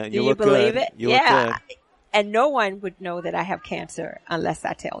 Yeah, and Do you you look believe good. it? You yeah. look good. And no one would know that I have cancer unless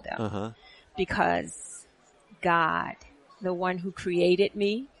I tell them. Uh-huh. Because God, the one who created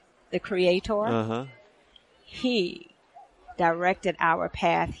me, the creator, Uh-huh. he directed our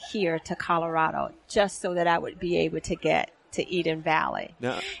path here to Colorado just so that I would be able to get to Eden Valley.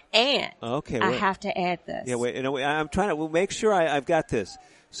 Now, And okay, I wait. have to add this. Yeah, wait. I'm trying to make sure I've got this.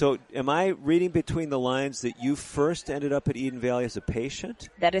 So am I reading between the lines that you first ended up at Eden Valley as a patient?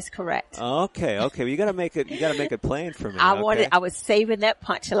 That is correct. Okay. Well, you gotta make it plain for me. I was saving that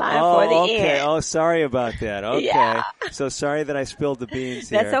punchline Oh, for the okay. end. Oh, sorry about that. Okay. Yeah. So sorry that I spilled the beans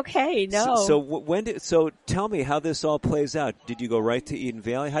here. That's okay. No. So tell me how this all plays out. Did you go right to Eden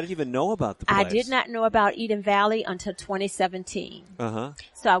Valley? How did you even know about the place? I did not know about Eden Valley until 2017. Uh-huh.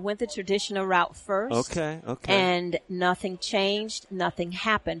 So I went the traditional route first. Okay. And nothing changed, nothing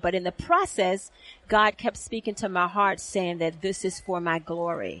happened. But in the process, God kept speaking to my heart saying that this is for my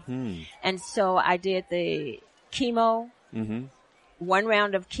glory. And so I did the chemo, one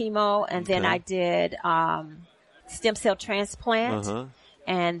round of chemo, and then I did stem cell transplant. Uh-huh.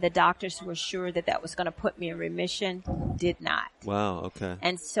 And the doctors were sure that that was going to put me in remission. Did not. Wow. Okay.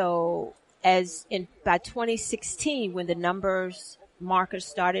 And so by 2016, when the markers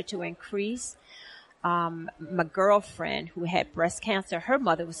started to increase, my girlfriend who had breast cancer, her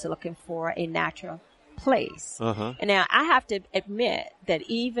mother was looking for a natural place. Uh-huh. And now I have to admit that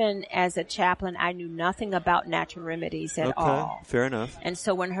even as a chaplain, I knew nothing about natural remedies at all. Okay. Fair enough. And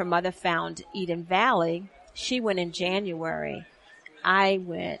so when her mother found Eden Valley, she went in January. I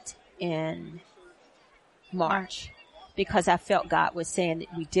went in March because I felt God was saying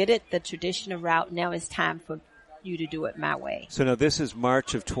that we did it the traditional route. Now it's time for you to do it my way. So now this is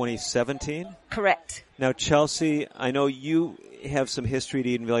March of 2017? Correct. Now, Chelsea, I know you have some history at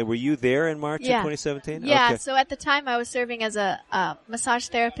Eden Valley. Were you there in March of 2017? Yeah, Okay. so at the time I was serving as a massage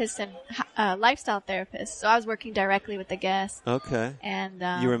therapist and lifestyle therapist. So I was working directly with the guests. Okay.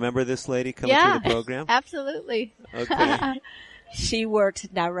 And you remember this lady coming through the program? Absolutely. Okay. She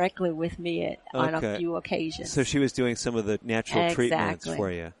worked directly with me on a few occasions. So she was doing some of the natural treatments for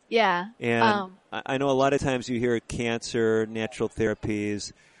you. Yeah. And I know a lot of times you hear cancer, natural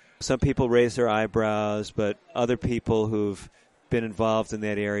therapies. Some people raise their eyebrows, but other people who've been involved in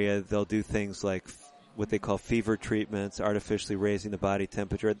that area, they'll do things like what they call fever treatments, artificially raising the body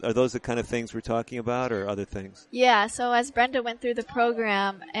temperature. Are those the kind of things we're talking about or other things? Yeah, so as Brenda went through the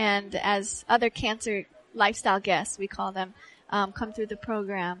program and as other cancer lifestyle guests, we call them, come through the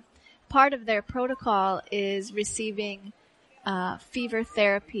program, part of their protocol is receiving fever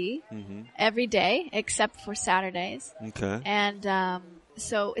therapy every day except for Saturdays. Okay. And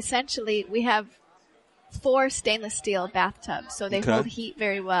so essentially we have 4 stainless steel bathtubs, so they hold heat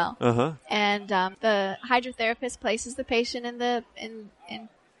very well. Uh-huh. And the hydrotherapist places the patient in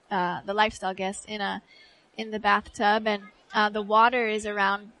the lifestyle guest in the bathtub, and the water is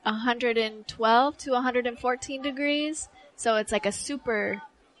around 112 to 114 degrees. So it's like a super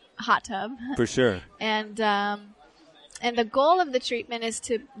hot tub. For sure. And the goal of the treatment is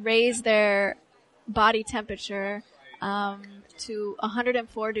to raise their body temperature to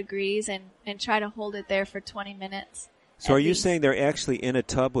 104 degrees and try to hold it there for 20 minutes. So are you saying they're actually in a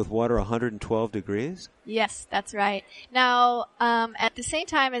tub with water 112 degrees? Yes, that's right. Now, at the same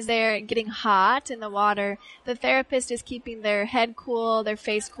time as they're getting hot in the water, the therapist is keeping their head cool, their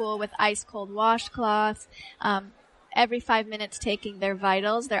face cool with ice cold washcloths. Every 5 minutes taking their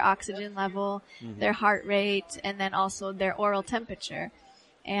vitals, their oxygen level, their heart rate, and then also their oral temperature.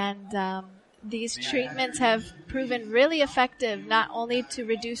 And these treatments have proven really effective not only to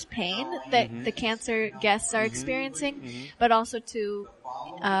reduce pain that the cancer guests are experiencing, but also to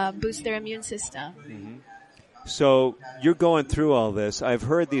boost their immune system. So you're going through all this. I've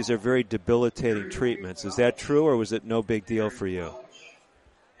heard these are very debilitating treatments. Is that true, or was it no big deal for you?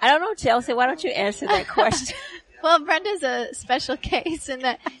 I don't know, Chelsea. Why don't you answer that question? Well, Brenda's a special case in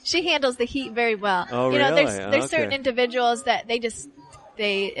that she handles the heat very well. Oh, you know, really? there's certain individuals that the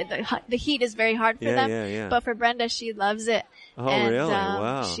heat is very hard for them. Yeah. But for Brenda, she loves it. Oh, and, really?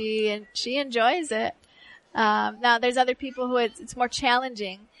 Wow. She enjoys it. Now there's other people who it's more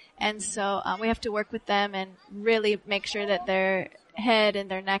challenging. And so, we have to work with them and really make sure that their head and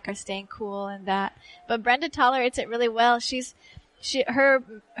their neck are staying cool and that. But Brenda tolerates it really well.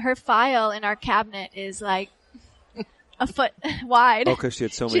 Her file in our cabinet is like a foot wide. Oh, because she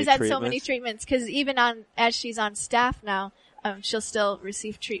had so many treatments. She's had treatments? so many treatments. Because even as she's on staff now, she'll still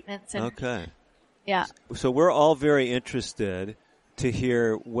receive treatments. And, Okay. Yeah. So we're all very interested. to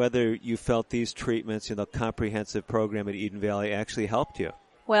hear whether you felt these treatments, the comprehensive program at Eden Valley actually helped you.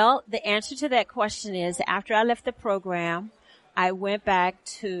 Well, the answer to that question is after I left the program, I went back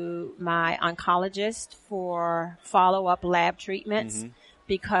to my oncologist for follow-up lab treatments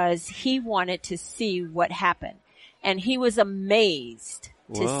because he wanted to see what happened. And he was amazed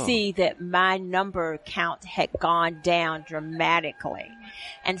to see that my number count had gone down dramatically.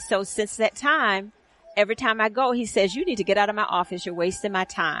 And so since that time, every time I go, he says, you need to get out of my office. You're wasting my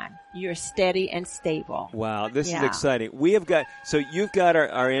time. You're steady and stable. Wow, this is exciting. You've got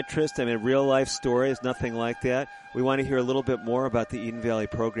our interest. I mean, real life stories, nothing like that. We want to hear a little bit more about the Eden Valley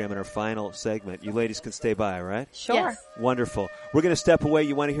program in our final segment. You ladies can stay by, right? Sure. Yes. Wonderful. We're going to step away.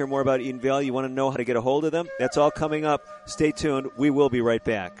 You want to hear more about Eden Valley? You want to know how to get a hold of them? That's all coming up. Stay tuned. We will be right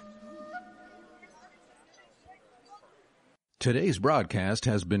back. Today's broadcast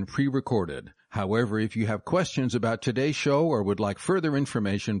has been pre-recorded. However, if you have questions about today's show or would like further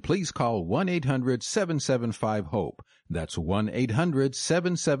information, please call 1-800-775-HOPE. That's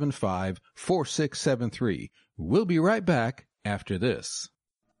 1-800-775-4673. We'll be right back after this.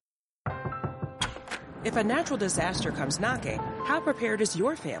 If a natural disaster comes knocking, how prepared is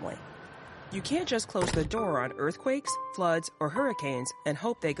your family? You can't just close the door on earthquakes, floods, or hurricanes and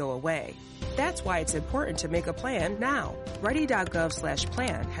hope they go away. That's why it's important to make a plan now.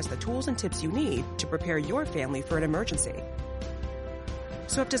 Ready.gov/plan has the tools and tips you need to prepare your family for an emergency.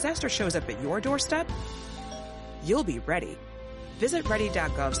 So if disaster shows up at your doorstep, you'll be ready. Visit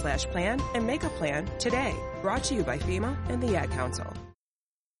ready.gov/plan and make a plan today. Brought to you by FEMA and the Ad Council.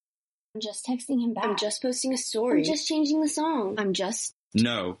 I'm just texting him back. I'm just posting a story. I'm just changing the song.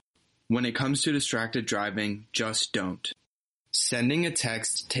 No. When it comes to distracted driving, just don't. Sending a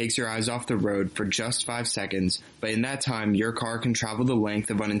text takes your eyes off the road for just 5 seconds, but in that time, your car can travel the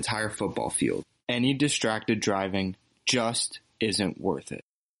length of an entire football field. Any distracted driving just isn't worth it.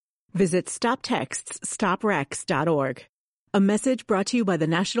 Visit StopTextsStopWrecks.org. A message brought to you by the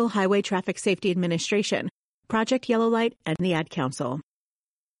National Highway Traffic Safety Administration, Project Yellow Light, and the Ad Council.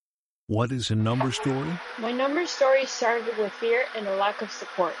 What is a number story? My number story started with fear and a lack of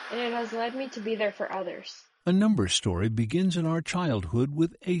support, and it has led me to be there for others. A number story begins in our childhood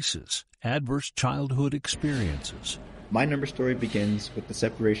with ACEs, adverse childhood experiences. My number story begins with the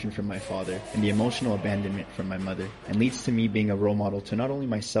separation from my father and the emotional abandonment from my mother, and leads to me being a role model to not only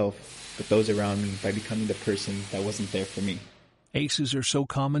myself, but those around me by becoming the person that wasn't there for me. ACEs are so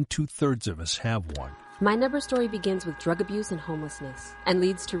common, 2/3 of us have one. My number story begins with drug abuse and homelessness, and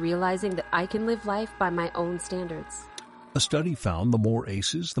leads to realizing that I can live life by my own standards. A study found the more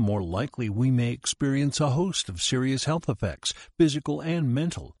ACEs, the more likely we may experience a host of serious health effects, physical and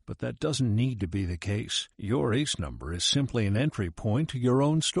mental, but that doesn't need to be the case. Your ACE number is simply an entry point to your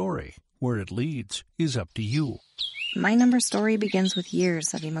own story. Where it leads is up to you. My number story begins with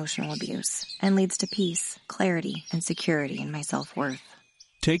years of emotional abuse and leads to peace, clarity, and security in my self-worth.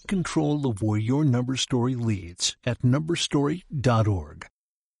 Take control of where your number story leads at numberstory.org.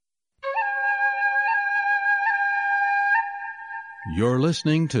 You're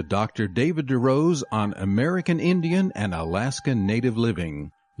listening to Dr. David DeRose on American Indian and Alaska Native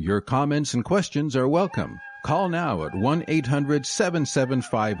Living. Your comments and questions are welcome. Call now at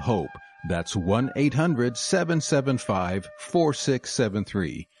 1-800-775-HOPE. That's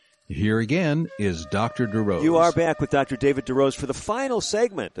 1-800-775-4673. Here again is Dr. DeRose. You are back with Dr. David DeRose for the final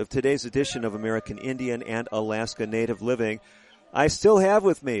segment of today's edition of American Indian and Alaska Native Living. I still have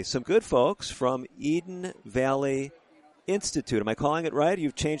with me some good folks from Eden Valley Institute. Am I calling it right?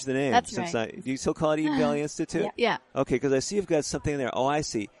 You've changed the name. That's right. Do you still call it Eden Valley Institute? Yeah. Okay, because I see you've got something there. Oh, I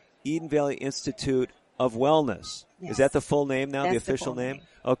see. Eden Valley Institute of Wellness. Yes. Is that the full name now, That's the official the full name?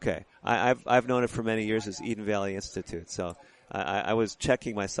 Okay. I've known it for many years as Eden Valley Institute. So I was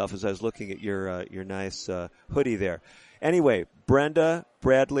checking myself as I was looking at your nice hoodie there. Anyway, Brenda,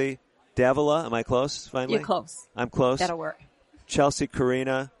 Bradley, Davila. Am I close finally? You're close. I'm close. That'll work. Chelsea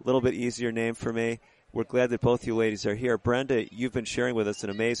Karina, a little bit easier name for me. We're glad that both you ladies are here. Brenda, you've been sharing with us an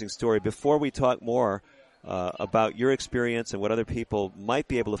amazing story. Before we talk more about your experience and what other people might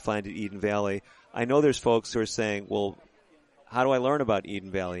be able to find at Eden Valley, I know there's folks who are saying, well, how do I learn about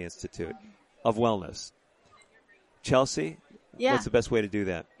Eden Valley Institute of Wellness? Chelsea, what's the best way to do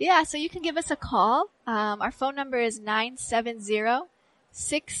that? Yeah, so you can give us a call. Our phone number is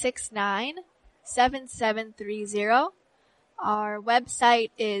 970-669-7730. Our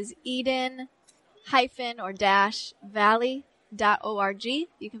website is eden-valley.org. You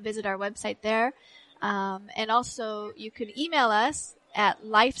can visit our website there. And also you can email us at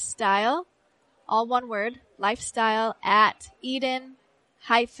lifestyle, all one word, lifestyle at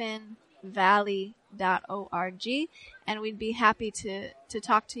eden-valley.org. lifestyle.org, and we'd be happy to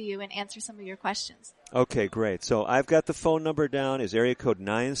talk to you and answer some of your questions. Okay, great. So I've got the phone number down is area code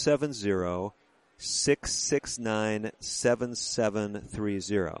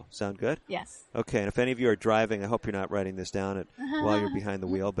 970-669-7730. Sound good? Yes. Okay, and if any of you are driving, I hope you're not writing this down while you're behind the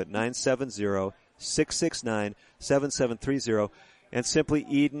wheel, but 970-669-7730, and simply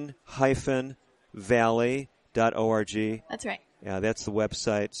Eden-Valley.org. That's right. Yeah, that's the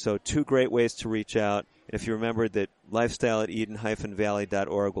website. So 2 great ways to reach out. And if you remember that lifestyle at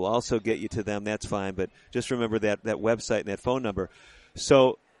Eden-Valley.org will also get you to them, that's fine. But just remember that website and that phone number.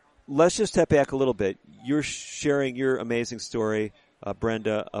 So let's just step back a little bit. You're sharing your amazing story,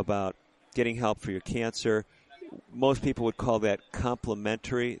 Brenda, about getting help for your cancer. Most people would call that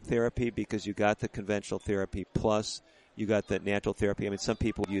complementary therapy because you got the conventional therapy plus you got the natural therapy. I mean, some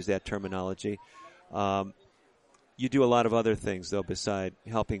people use that terminology. You do a lot of other things, though, beside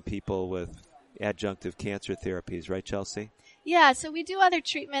helping people with adjunctive cancer therapies, right, Chelsea? Yeah, so we do other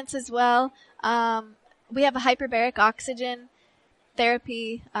treatments as well. We have a hyperbaric oxygen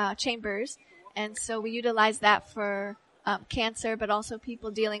therapy chambers, and so we utilize that for cancer, but also people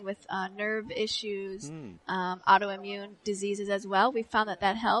dealing with nerve issues, autoimmune diseases as well. We found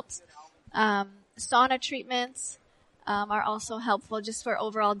that helps. Sauna treatments are also helpful just for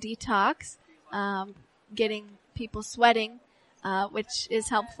overall detox, getting people sweating, which is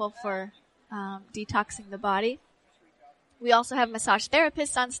helpful for detoxing the body. We also have massage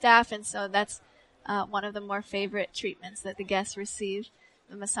therapists on staff, and so that's one of the more favorite treatments that the guests receive,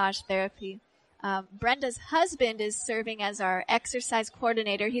 the massage therapy. Brenda's husband is serving as our exercise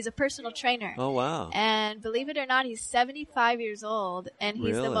coordinator. He's a personal trainer. Oh, wow. And believe it or not, he's 75 years old, and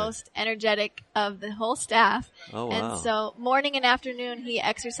he's Really? the most energetic of the whole staff. Oh, wow. And so morning and afternoon, he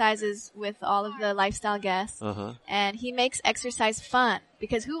exercises with all of the lifestyle guests. Uh-huh. And he makes exercise fun,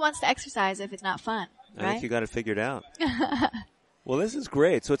 because who wants to exercise if it's not fun, I right? think you got it figured out. Well, this is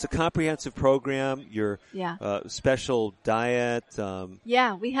great. So it's a comprehensive program. Your special diet.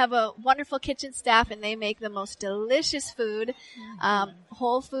 Yeah, we have a wonderful kitchen staff, and they make the most delicious food,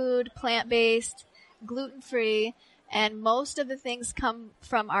 whole food, plant-based, gluten-free, and most of the things come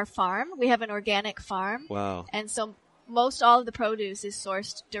from our farm. We have an organic farm. Wow. And so most all of the produce is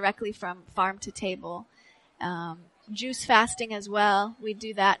sourced directly from farm to table. Juice fasting as well. We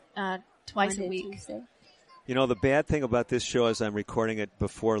do that twice a week. Tuesday. You know, the bad thing about this show is I'm recording it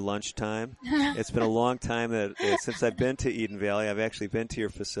before lunchtime. It's been a long time since I've been to Eden Valley. I've actually been to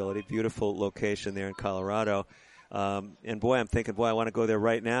your facility, beautiful location there in Colorado. And boy, I'm thinking, I want to go there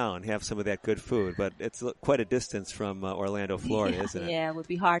right now and have some of that good food. But it's quite a distance from Orlando, Florida, isn't it? Yeah, it would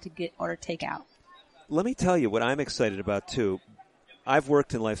be hard to get or take out. Let me tell you what I'm excited about, too. I've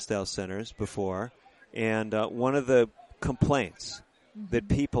worked in lifestyle centers before, and one of the complaints that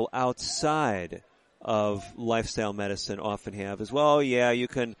people outside of lifestyle medicine often have is, well, yeah, you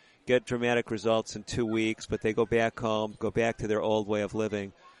can get dramatic results in 2 weeks, but they go back home, go back to their old way of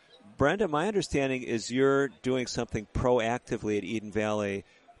living. Brenda, my understanding is you're doing something proactively at Eden Valley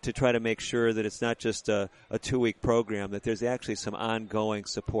to try to make sure that it's not just a 2-week program, that there's actually some ongoing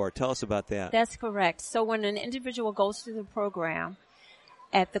support. Tell us about that. That's correct. So when an individual goes through the program,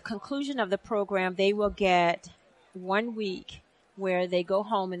 at the conclusion of the program, they will get 1 week where they go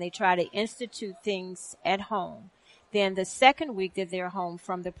home and they try to institute things at home. Then the second week that they're home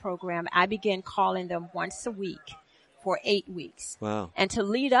from the program, I begin calling them once a week for 8 weeks. Wow. And to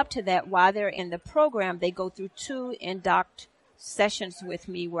lead up to that, while they're in the program, they go through 2 induct sessions with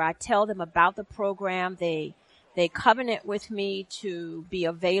me where I tell them about the program. They covenant with me to be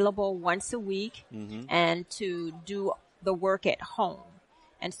available once a week and to do the work at home.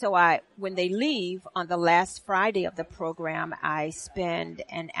 And so when they leave on the last Friday of the program, I spend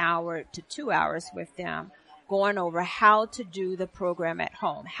an hour to 2 hours with them going over how to do the program at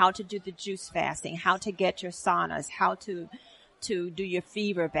home, how to do the juice fasting, how to get your saunas, how to do your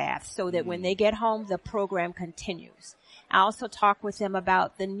fever bath so that when they get home, the program continues. I also talk with them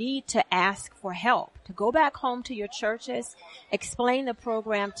about the need to ask for help, to go back home to your churches, explain the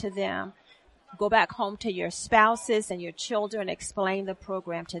program to them, go back home to your spouses and your children, explain the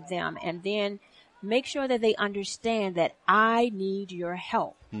program to them, and then make sure that they understand that I need your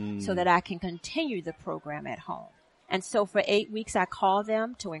help so that I can continue the program at home. And so for 8 weeks, I call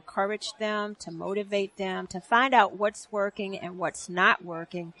them to encourage them, to motivate them, to find out what's working and what's not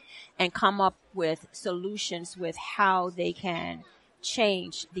working, and come up with solutions with how they can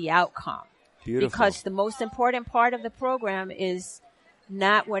change the outcome. Beautiful. Because the most important part of the program is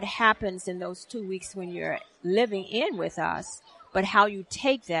not what happens in those 2 weeks when you're living in with us, but how you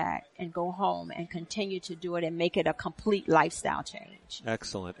take that and go home and continue to do it and make it a complete lifestyle change.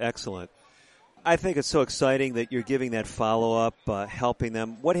 Excellent, excellent. I think it's so exciting that you're giving that follow-up, helping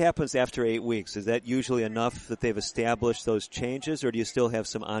them. What happens after 8 weeks? Is that usually enough that they've established those changes, or do you still have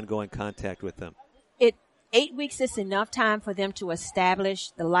some ongoing contact with them? 8 weeks is enough time for them to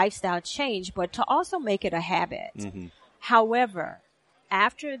establish the lifestyle change, but to also make it a habit. Mm-hmm. However,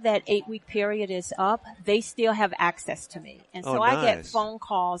 after that 8-week period is up, they still have access to me. And so I get phone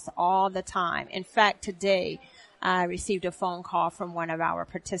calls all the time. In fact, today I received a phone call from one of our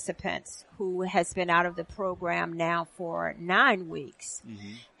participants who has been out of the program now for 9 weeks.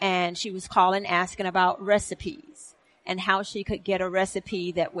 Mm-hmm. And she was calling asking about recipes and how she could get a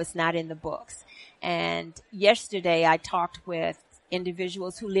recipe that was not in the books. And yesterday I talked with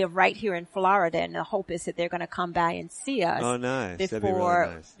individuals who live right here in Florida, and the hope is that they're going to come by and see us. Oh, nice. That'd be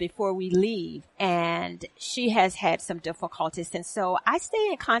really nice. Before we leave. And she has had some difficulties. And so I stay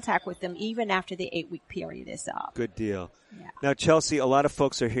in contact with them even after the 8-week period is up. Good deal. Yeah. Now, Chelsea, a lot of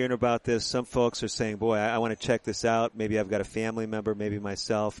folks are hearing about this. Some folks are saying, boy, I want to check this out. Maybe I've got a family member, maybe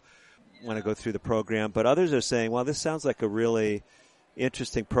myself, want to go through the program. But others are saying, well, this sounds like a really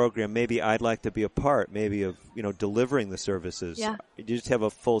interesting program. Maybe I'd like to be a part, maybe of, delivering the services. Yeah. Do you just have a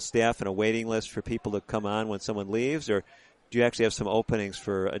full staff and a waiting list for people to come on when someone leaves, or do you actually have some openings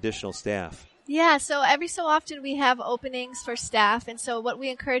for additional staff? Yeah, so every so often we have openings for staff, and so what we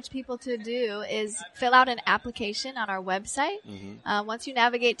encourage people to do is fill out an application on our website. Mm-hmm. Once you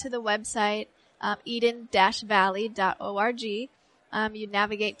navigate to the website, eden-valley.org, you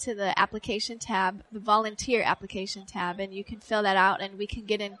navigate to the application tab, the volunteer application tab, and you can fill that out, and we can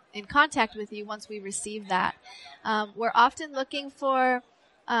get in contact with you once we receive that. We're often looking for,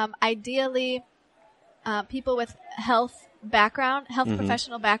 ideally, people with health Mm-hmm.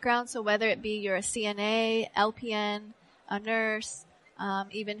 professional background. So whether it be you're a CNA, LPN, a nurse,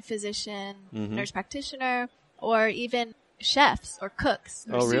 even physician, Mm-hmm. nurse practitioner, or even chefs or cooks.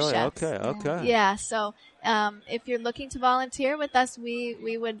 Or Oh, sous really? chefs. Okay. Yeah, so if you're looking to volunteer with us,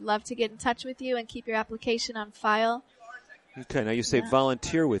 we would love to get in touch with you and keep your application on file. Okay, now you say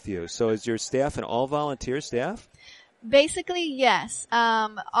volunteer with you. So is your staff an all volunteer staff? Basically, yes.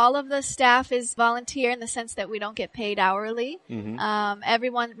 All of the staff is volunteer in the sense that we don't get paid hourly. Mm-hmm.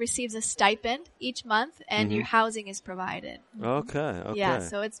 Everyone receives a stipend each month, and Mm-hmm. your housing is provided. Okay. Yeah,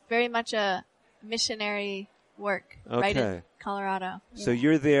 so it's very much a missionary work right in Okay. Colorado. So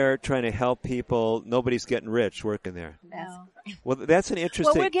you're there trying to help people. Nobody's getting rich working there. No. Well, that's an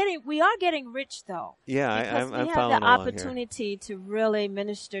interesting. Well, we are getting rich though. Yeah, because I'm we following have the along here. opportunity to really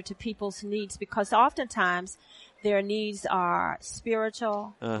minister to people's needs, because oftentimes their needs are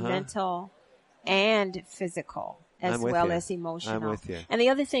spiritual, mental, and physical, as I'm with well you. as emotional. I'm with you. And the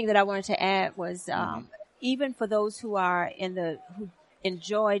other thing that I wanted to add was, even for those who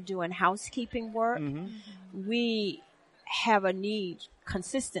enjoy doing housekeeping work, we have a need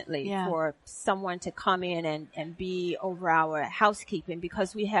consistently for someone to come in and be over our housekeeping,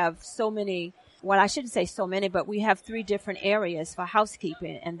 because we have so many, well, I shouldn't say so many, but we have 3 different areas for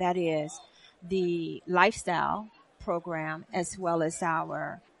housekeeping, and that is the lifestyle program as well as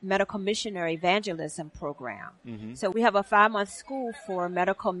our medical missionary evangelism program. Mm-hmm. So we have a 5-month school for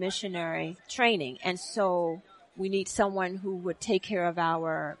medical missionary training, and so we need someone who would take care of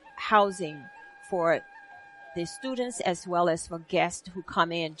our housing for the students as well as for guests who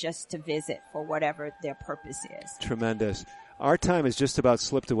come in just to visit for whatever their purpose is. Tremendous. Our time has just about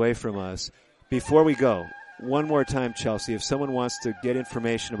slipped away from us. Before we go, one more time, Chelsea, if someone wants to get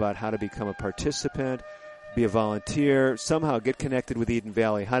information about how to become a participant, be a volunteer, somehow get connected with Eden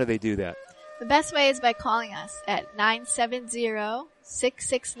Valley, how do they do that? The best way is by calling us at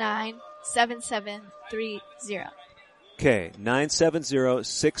 970-669-7730. Okay,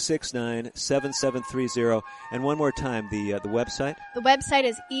 970-669-7730. And one more time, the website? The website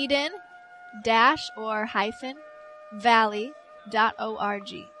is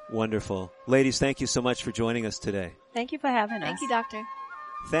eden-valley.org. Wonderful. Ladies, thank you so much for joining us today. Thank you for having us. Thank you, Doctor.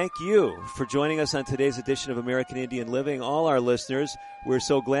 Thank you for joining us on today's edition of American Indian Living. All our listeners, we're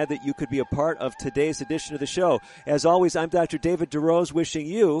so glad that you could be a part of today's edition of the show. As always, I'm Dr. David DeRose, wishing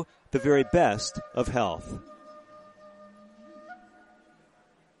you the very best of health.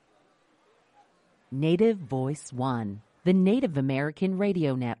 Native Voice One, the Native American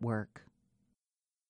Radio Network.